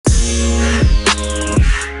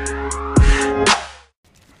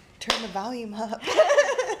volume up.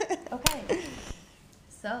 Okay.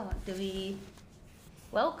 So,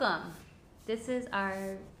 welcome. This is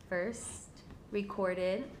our first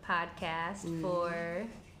recorded podcast for,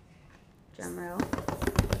 drumroll,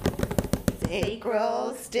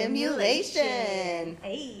 Sacral stimulation.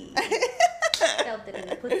 Hey. Felt it in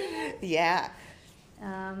the pussy. Yeah.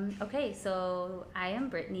 Okay, so I am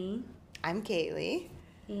Brittany. I'm Kaylee.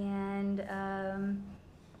 And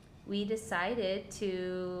we decided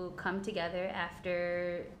to come together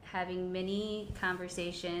after having many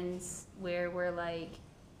conversations where we're like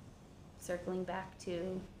circling back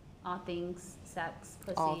to all things sex,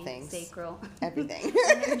 pussy, all things, sacral, everything,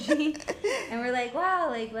 energy, and we're like, wow,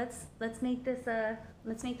 like let's make this a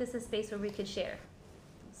space where we could share.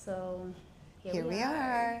 So here we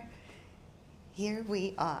are. Here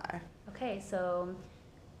we are. Okay, so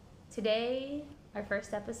today, our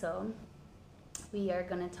first episode, we are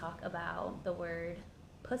going to talk about the word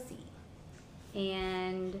pussy.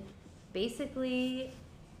 And basically,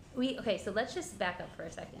 so let's just back up for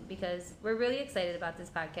a second because we're really excited about this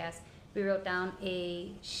podcast. We wrote down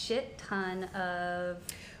a shit ton of...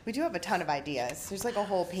 We do have a ton of ideas. There's like a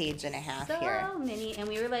whole page and a half here. So many. And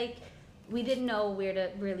we were like, we didn't know where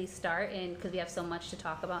to really start and because we have so much to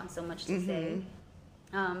talk about and so much to say.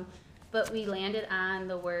 But we landed on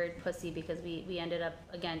the word pussy because we ended up,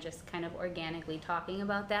 again, just kind of organically talking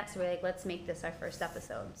about that. So we're like, let's make this our first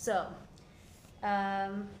episode. So,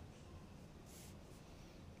 the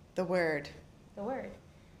word.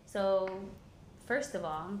 So, first of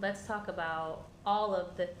all, let's talk about all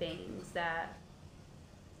of the things that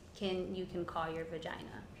you can call your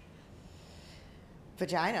vagina.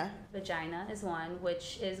 Vagina is one,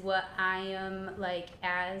 which is what I am, like,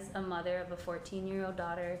 as a mother of a 14-year-old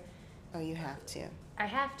daughter. Oh, you have to. I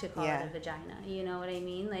have to call it a vagina. You know what I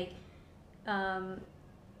mean? Like,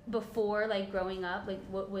 before, like, growing up, like,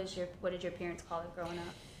 what did your parents call it growing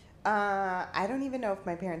up? I don't even know if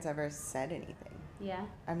my parents ever said anything. Yeah.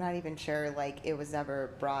 I'm not even sure, like, it was ever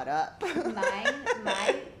brought up.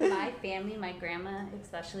 my family, my grandma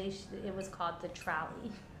especially, it was called the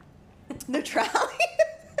trolley. The trolley?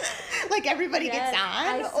 Like everybody gets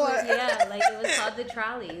on? Yeah, like it was called the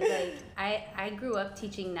trolley. Like I grew up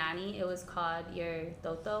teaching nanny. It was called your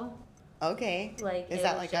toto. Okay. Like is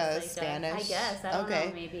that like a Spanish? I guess. I don't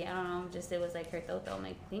know, maybe. I don't know. Just it was like her toto. I'm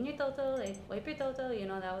like, clean your toto, like wipe your toto, you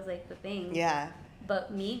know, that was like the thing. Yeah.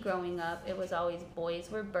 But me growing up, it was always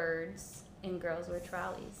boys were birds and girls were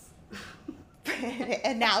trolleys.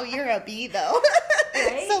 And now you're a bee though.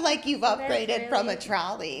 Right? So like you've upgraded from a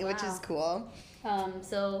trolley, which is cool.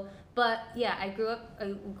 But yeah, I grew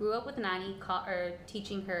up with Nani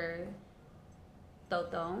teaching her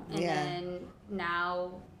toto, and then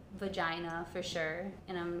now vagina for sure,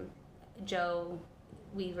 and Joe,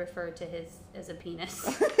 we refer to his as a penis.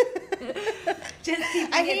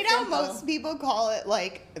 I hate how most people call it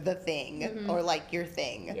like the thing or like your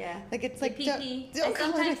thing. Yeah, like it's like pee-pee. don't I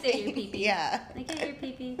call sometimes it a say thing. your pee-pee. Yeah, I get your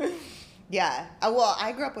pee-pee. Yeah. Well,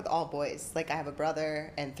 I grew up with all boys. Like I have a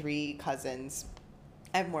brother and 3 cousins.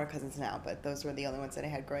 I have more cousins now, but those were the only ones that I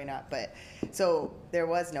had growing up. But so there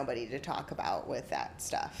was nobody to talk about with that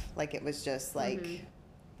stuff. Like it was just like,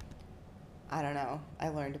 I don't know. I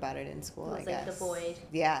learned about it in school, I guess. Like the void.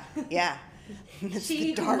 Yeah. Yeah.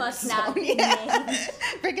 She must not be named.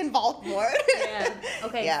 Freaking Voldemort. Yeah.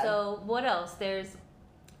 Okay, so what else? There's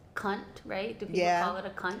cunt, right? Do people call it a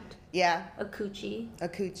cunt? Yeah. A coochie. A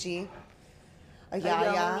coochie. A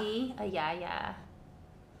yoni. A yaya.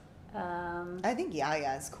 I think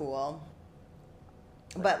yaya is cool.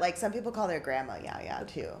 But like some people call their grandma yaya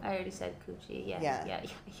too. I already said coochie. Yeah. Yeah.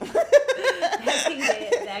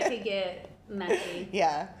 That could get messy.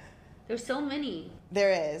 Yeah. There's so many.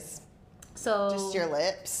 There is. So just your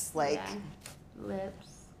lips, like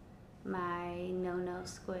lips. My no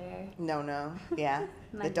square. No. Yeah.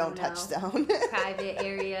 The don't touch zone. Private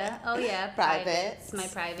area. Oh yeah. Privates. My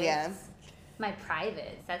privates. Yeah. My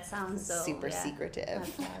privates. That sounds so super secretive.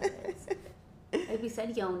 My privates. Like we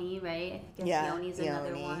said, yoni, right? I guess yoni's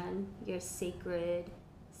another one. Your sacred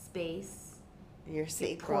space. Your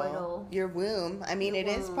sacral. Your portal. Your womb. I mean, it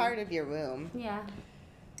is part of your womb. Yeah.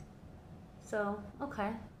 So,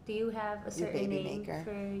 okay. Do you have a certain name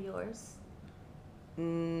for yours?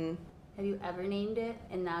 Have you ever named it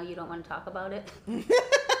and now you don't want to talk about it?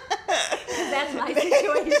 That's my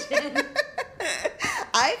situation.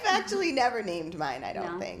 I've actually never named mine, I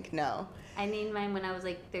don't think. No. I named mine when I was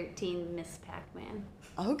like 13, Miss Pac-Man.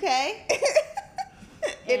 Okay.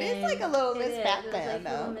 It is like a little Miss Pac-Man, though.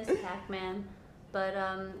 It was like a little Miss Pac-Man. But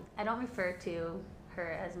I don't refer to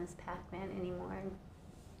her as Miss Pac-Man anymore.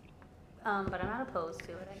 but I'm not opposed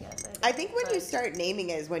to it, I guess. I think when you start naming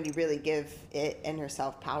it is when you really give it and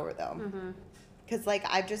yourself power, though. Because, like,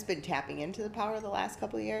 I've just been tapping into the power the last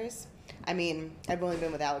couple of years. I mean, I've only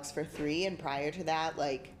been with Alex for 3, and prior to that,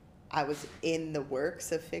 like, I was in the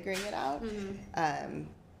works of figuring it out.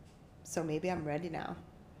 So maybe I'm ready now.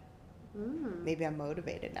 Maybe I'm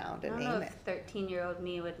motivated now to name it. 13-year-old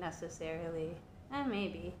me would necessarily...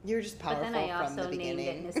 maybe. You're just powerful from the beginning. But then I also named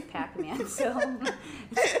it Miss Pac-Man, so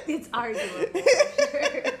it's arguable.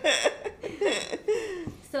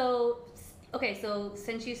 So, okay, so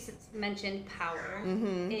since you mentioned power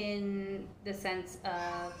in the sense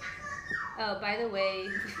of... Oh, by the way,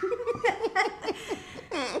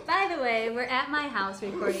 we're at my house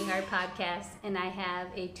recording our podcast, and I have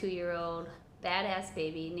a 2-year-old badass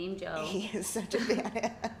baby named Joe. He is such a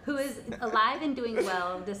badass. Who is alive and doing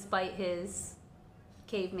well despite his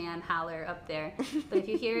caveman holler up there. But if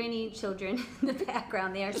you hear any children in the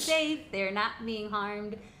background, they are safe. They're not being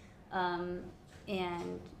harmed.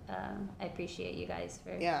 And I appreciate you guys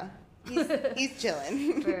for... Yeah. He's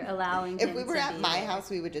chilling. For allowing him If we were to at be my there. house,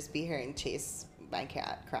 we would just be hearing Chase, my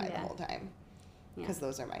cat, cry the whole time. Because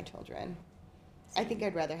those are my children. I think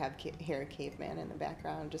I'd rather hear a caveman in the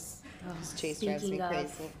background. Just Chase drives me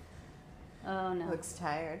crazy. Oh, no. Looks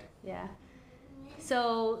tired. Yeah.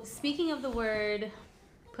 So, speaking of the word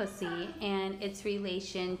pussy and its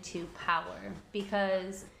relation to power,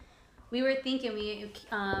 because we were thinking,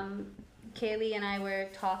 Kaylee and I were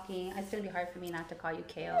talking. It's going to be hard for me not to call you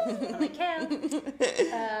Kale. I'm like, Kale.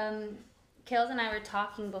 Kales and I were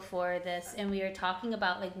talking before this, and we were talking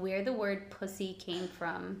about, like, where the word pussy came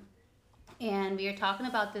from. And we were talking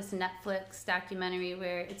about this Netflix documentary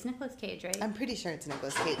where it's Nicolas Cage, right? I'm pretty sure it's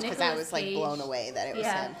Nicolas Cage because I was like blown away that it was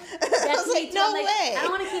him. That's I was like, no way. I don't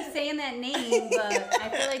want to keep saying that name, but I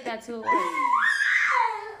feel like that's who it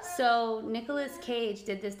was. So Nicolas Cage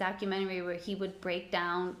did this documentary where he would break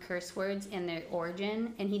down curse words and their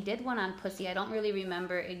origin, and he did one on pussy. I don't really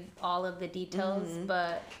remember all of the details,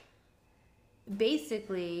 but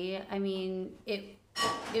basically, I mean,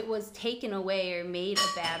 it was taken away or made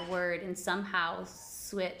a bad word and somehow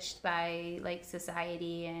switched by like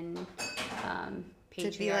society and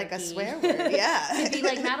patriarchy. To be like a swear word, yeah. To be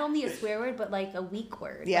like not only a swear word but like a weak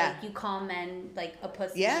word. Yeah. Like you call men like a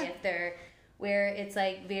pussy if they're, where it's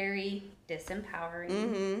like very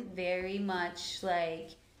disempowering, very much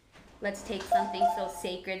like, let's take something so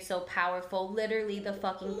sacred, so powerful, literally the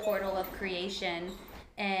fucking portal of creation,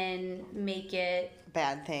 and make it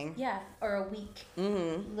bad thing. Yeah, or a weak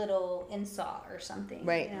little insult or something.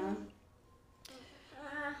 Right. You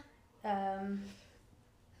know?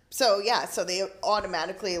 So they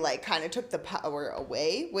automatically like kind of took the power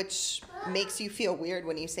away, which makes you feel weird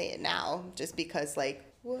when you say it now, just because like,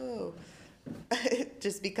 whoa.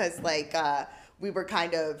 Just because like we were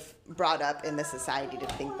kind of brought up in the society to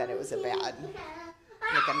think that it was a bad,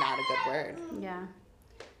 like a not a good word. Yeah.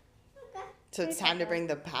 So it's time to bring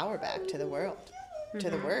the power back to the world, to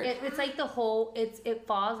the word. It's like the whole, it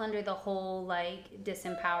falls under the whole like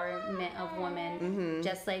disempowerment of women,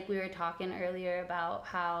 just like we were talking earlier about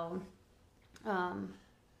how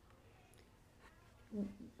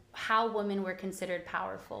women were considered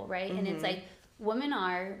powerful, right? And it's like women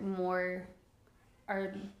are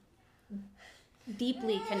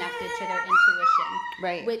deeply connected to their intuition,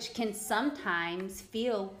 right? Which can sometimes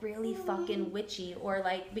feel really fucking witchy, or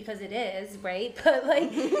like, because it is, right? But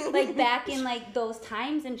like back in like those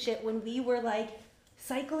times and shit when we were like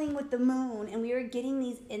cycling with the moon and we were getting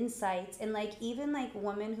these insights, and like even like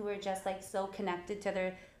women who were just like so connected to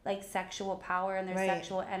their like sexual power and their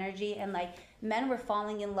sexual energy, and like men were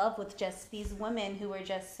falling in love with just these women who were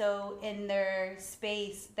just so in their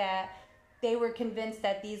space that they were convinced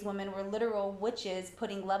that these women were literal witches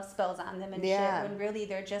putting love spells on them and shit, when really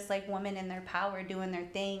they're just like women in their power doing their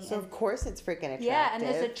thing. So of course it's freaking attractive. Yeah, and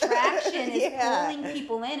this attraction is pulling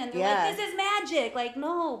people in, and they're like, this is magic. Like,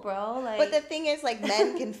 no, bro. Like, but the thing is, like,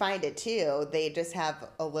 men can find it too. They just have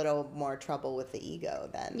a little more trouble with the ego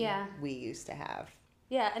than we used to have.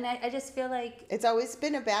 Yeah, and I just feel like it's always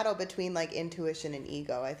been a battle between like intuition and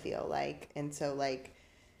ego, I feel like. And so like,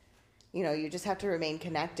 you know, you just have to remain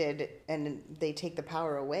connected, and they take the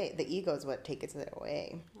power away. The ego is what takes it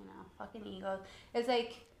away. I know, fucking ego. It's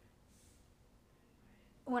like,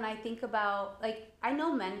 when I think about, like, I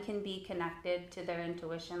know men can be connected to their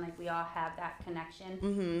intuition, like we all have that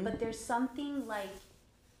connection, but there's something like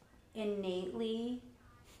innately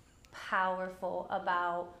powerful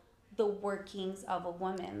about the workings of a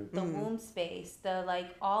woman, the womb space, the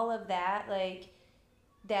like all of that, like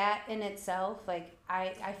that in itself, like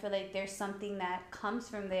I feel like there's something that comes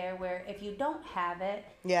from there where if you don't have it,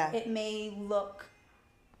 it may look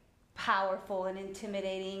powerful and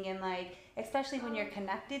intimidating, and like, especially when you're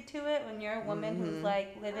connected to it, when you're a woman who's like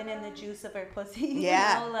living in the juice of her pussy,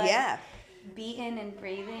 Yeah, you know, like yeah. beating and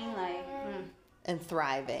breathing, like. And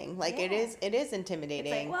thriving, like it is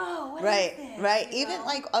intimidating. It's like, whoa, what right, is this? right. You Even know?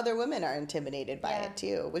 like other women are intimidated by Yeah. it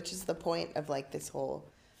too, which is the point of like this whole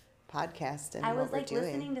podcast and I was what we're like doing.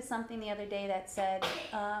 listening to something the other day that said,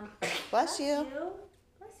 Bless you.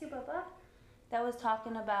 bless you, Bubba. That was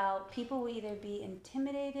talking about people will either be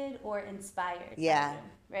intimidated or inspired. Yeah. By you,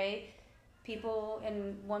 right? People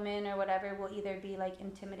and women or whatever will either be like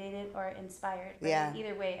intimidated or inspired. Right? Yeah.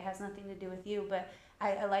 Either way, it has nothing to do with you. But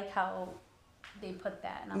I like how they put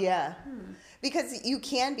that. And I'm Yeah. like, Because you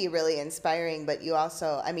can be really inspiring, but you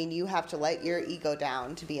also, I mean, you have to let your ego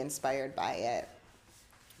down to be inspired by it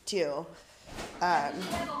too. We have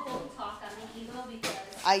a whole talk on the ego because.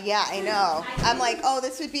 Yeah, I know. I'm like, oh,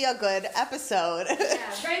 this would be a good episode. Yeah,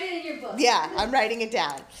 write it in your book. Yeah, I'm writing it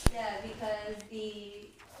down. Yeah, because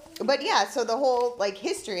But yeah, so the whole like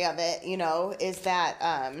history of it, you know, is that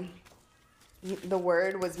the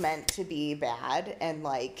word was meant to be bad and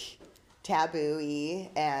like taboo-y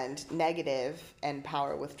and negative and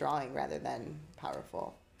power withdrawing rather than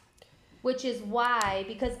powerful. Which is why,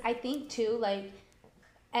 because I think too, like,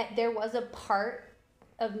 there was a part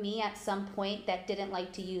of me at some point that didn't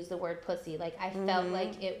like to use the word pussy. Like, I felt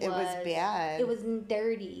like it was bad. It was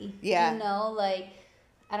dirty. Yeah. You know, like,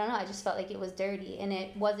 I don't know. I just felt like it was dirty, and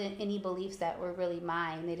it wasn't any beliefs that were really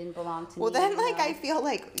mine. They didn't belong to me. Well, then, like, know? I feel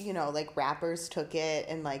like, you know, like rappers took it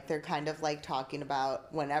and like they're kind of like talking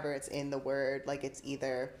about whenever it's in the word, like it's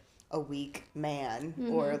either a weak man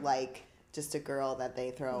or like just a girl that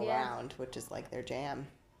they throw around, which is like their jam.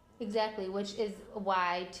 Exactly, which is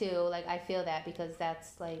why too, like, I feel that because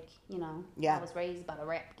that's like, you know, Yeah. I was raised by the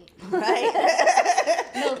rap game. Right?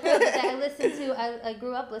 No, for real, 'cause I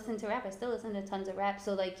grew up listening to rap. I still listen to tons of rap.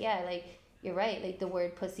 So like, yeah, like you're right. Like the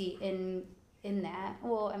word pussy in that.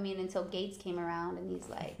 Well, I mean, until Gates came around and he's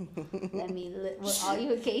like, well, all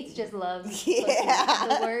you Gates just loves pussy.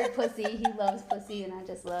 The word pussy. He loves pussy, and I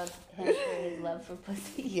just love him for his love for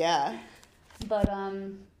pussy. Yeah. But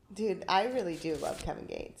Dude, I really do love Kevin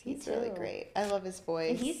Gates. He's really too. great. I love his voice.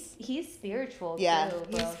 And he's spiritual too, Yeah, bro.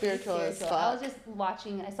 he's spiritual as fuck. I was just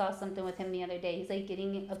watching. I saw something with him the other day. He's like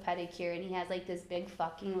getting a pedicure, and he has like this big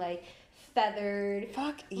fucking like feathered.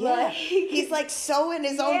 Fuck yeah. Like, He's like so in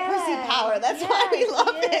his own yeah, pussy power. That's why we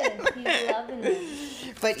love him. He's loving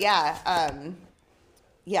it. But yeah,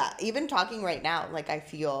 yeah, even talking right now, like I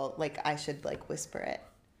feel like I should like whisper it.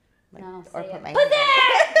 Like, No, or say put it. my Pussy!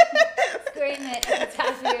 Scream it at the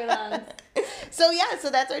top of your lungs. So yeah, so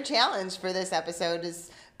that's our challenge for this episode is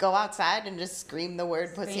go outside and just scream the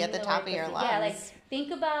word pussy Scream at the the top word of your pussy. lungs. Yeah, like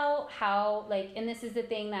think about how like, and this is the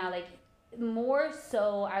thing now, like more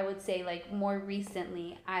so I would say like more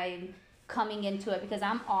recently I'm coming into it because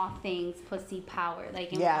I'm all things pussy power.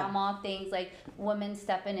 Like and Yeah. I'm all things like women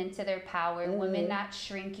stepping into their power, women not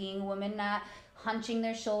shrinking, women not hunching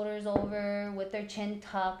their shoulders over with their chin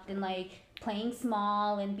tucked and like playing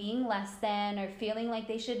small and being less than or feeling like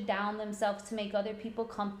they should down themselves to make other people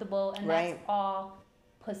comfortable, and Right. that's all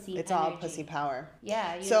pussy It's energy. all pussy power.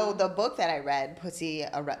 Yeah. So know. the book that I read, Pussy,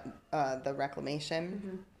 the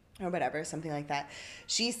Reclamation, or whatever, something like that,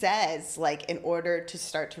 she says, like, in order to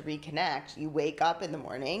start to reconnect, you wake up in the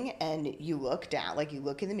morning and you look down, like, you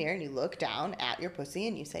look in the mirror and you look down at your pussy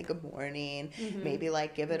and you say good morning, maybe,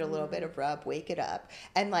 like, give it a little bit of rub, wake it up,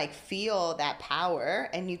 and, like, feel that power,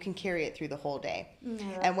 and you can carry it through the whole day.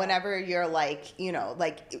 And whenever you're, like, you know,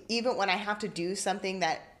 like, even when I have to do something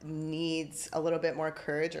that needs a little bit more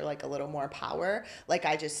courage or like a little more power, like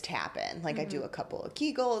I just tap in, like I do a couple of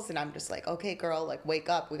Kegels and I'm just like, okay girl, like wake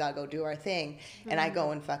up, we gotta go do our thing, and I go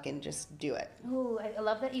and fucking just do it. Ooh, I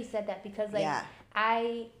love that you said that because like Yeah.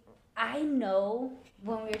 I know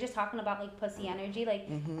when we were just talking about like pussy energy, like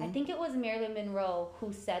I think it was Marilyn Monroe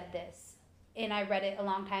who said this, and I read it a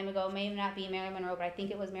long time ago, maybe not be Marilyn Monroe, but I think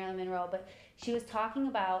it was Marilyn Monroe, but she was talking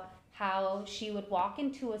about how she would walk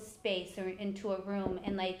into a space or into a room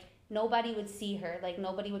and like nobody would see her, like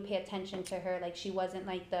nobody would pay attention to her, like she wasn't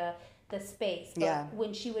like the space. But Yeah.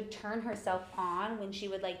 when she would turn herself on, when she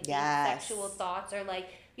would like think Yes. sexual thoughts or like,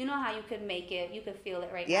 you know how you could make it, you could feel it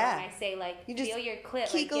right Yeah. now when I say like You just feel your clit,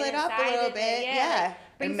 kegel like get it up a inside little of bit, it. yeah.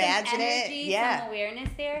 Like, bring Imagine some it, energy, yeah. some awareness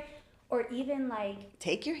there. Or even like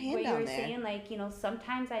Take your hand where you down were there. saying like, you know,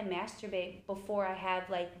 sometimes I masturbate before I have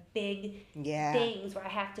like big Yeah. things where I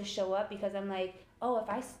have to show up because I'm like, oh,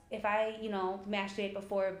 if I you know masturbate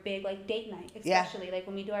before a big like date night, Yeah. especially like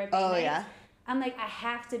when we do our date Oh, nights, yeah. I'm like I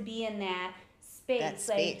have to be in that space. That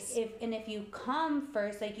space. Like if you come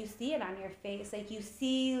first, like you see it on your face. Like you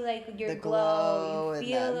see like your The glow. glow You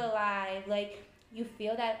feel and alive. Like you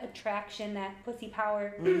feel that attraction, that pussy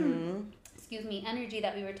power. Excuse me, energy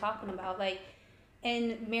that we were talking about. Like,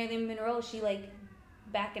 and Marilyn Monroe, she like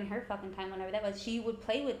back in her fucking time, whenever that was, she would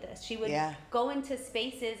play with this. She would go into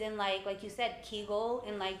spaces and like you said, Kegel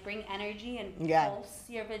and like bring energy and pulse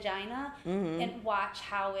your vagina and watch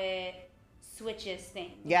how it switches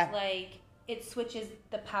things. Yeah. Like it switches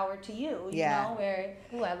the power to you, you know, where,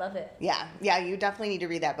 ooh, I love it. Yeah. Yeah, you definitely need to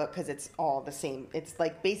read that book because it's all the same. It's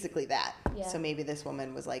like basically that. Yeah. So maybe this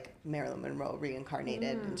woman was like Marilyn Monroe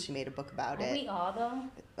reincarnated and she made a book about it. Are we all though?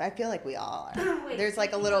 I feel like we all are. Wait, there's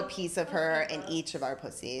like a little piece of her in each of our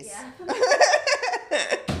pussies. Yeah.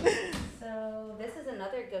 So this is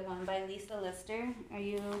another good one by Lisa Lister. Are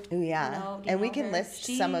you? Oh yeah. You know, and we can list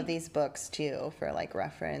some of these books too for like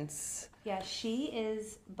reference. Yeah, she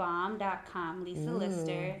is bomb.com, Lisa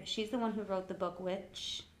Lister. She's the one who wrote the book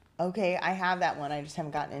Witch. Okay, I have that one. I just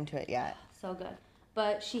haven't gotten into it yet. So good.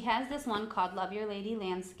 But she has this one called Love Your Lady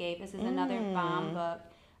Landscape. This is another bomb book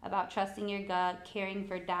about trusting your gut, caring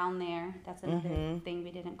for down there. That's another thing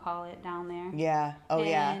we didn't call it, down there. Yeah. Oh,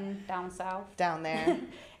 and down south. Down there.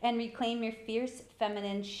 And reclaim your fierce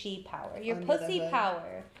feminine she power, your pussy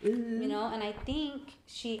power. You know, and I think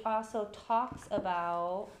she also talks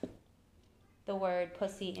about the word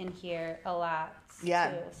pussy in here a lot too.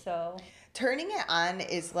 So turning it on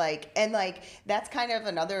is like, and like that's kind of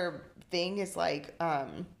another thing is like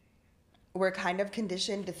we're kind of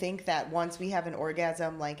conditioned to think that once we have an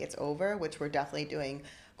orgasm, like it's over, which we're definitely doing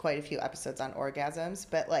quite a few episodes on orgasms,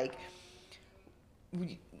 but like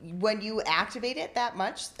when you activate it that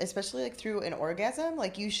much, especially like through an orgasm,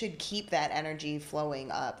 like you should keep that energy flowing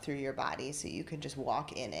up through your body so you can just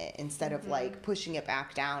walk in it instead of like pushing it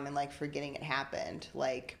back down and like forgetting it happened.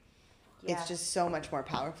 Like it's just so much more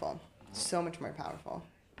powerful. So much more powerful.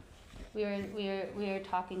 We were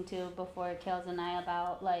talking to before, Kales and I,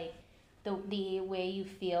 about like the way you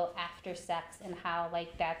feel after sex and how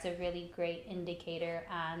like that's a really great indicator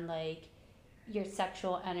on like your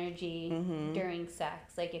sexual energy during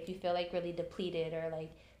sex. Like if you feel like really depleted, or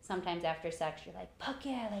like sometimes after sex you're like, fuck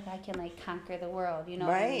yeah, like I can like conquer the world, you know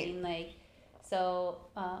what I mean? Like, so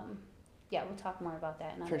yeah, we'll talk more about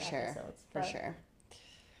that in other episodes. For sure.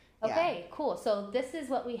 Okay, cool. So this is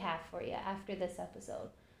what we have for you after this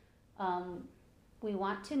episode. We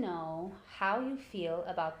want to know how you feel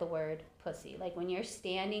about the word pussy. Like when you're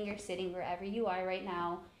standing or sitting wherever you are right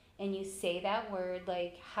now and you say that word,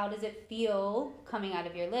 like how does it feel coming out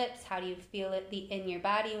of your lips? How do you feel it in your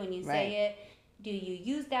body when you say it? Do you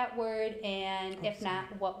use that word? And if not,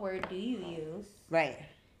 what word do you use? Right.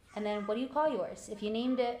 And then what do you call yours? If you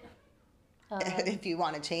named it. If you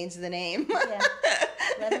want to change the name.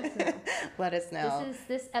 Let us know. Let us know.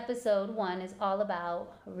 This episode 1 is all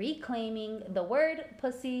about reclaiming the word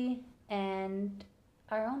pussy and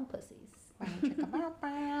our own pussies.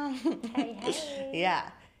 Hey.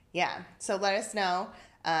 Yeah. So let us know.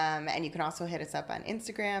 And you can also hit us up on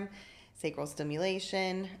Instagram, Sacral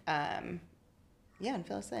Stimulation. And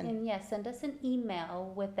fill us in. And send us an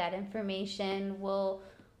email with that information. We'll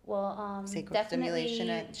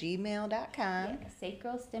sacralstimulation@gmail.com. Yeah,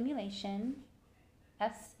 Sacral Stimulation.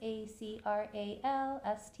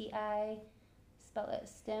 SACRALSTI. Spell it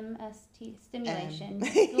stimulation.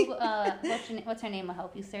 Google, what's her name? Will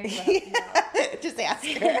help you search. Just ask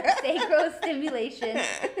her. Sacral Stimulation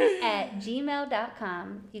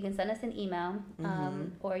 @gmail.com. You can send us an email,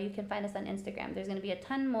 or you can find us on Instagram. There's going to be a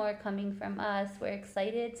ton more coming from us. We're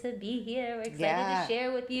excited to be here. We're excited to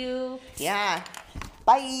share with you. Yeah.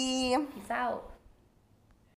 Bye. Peace out.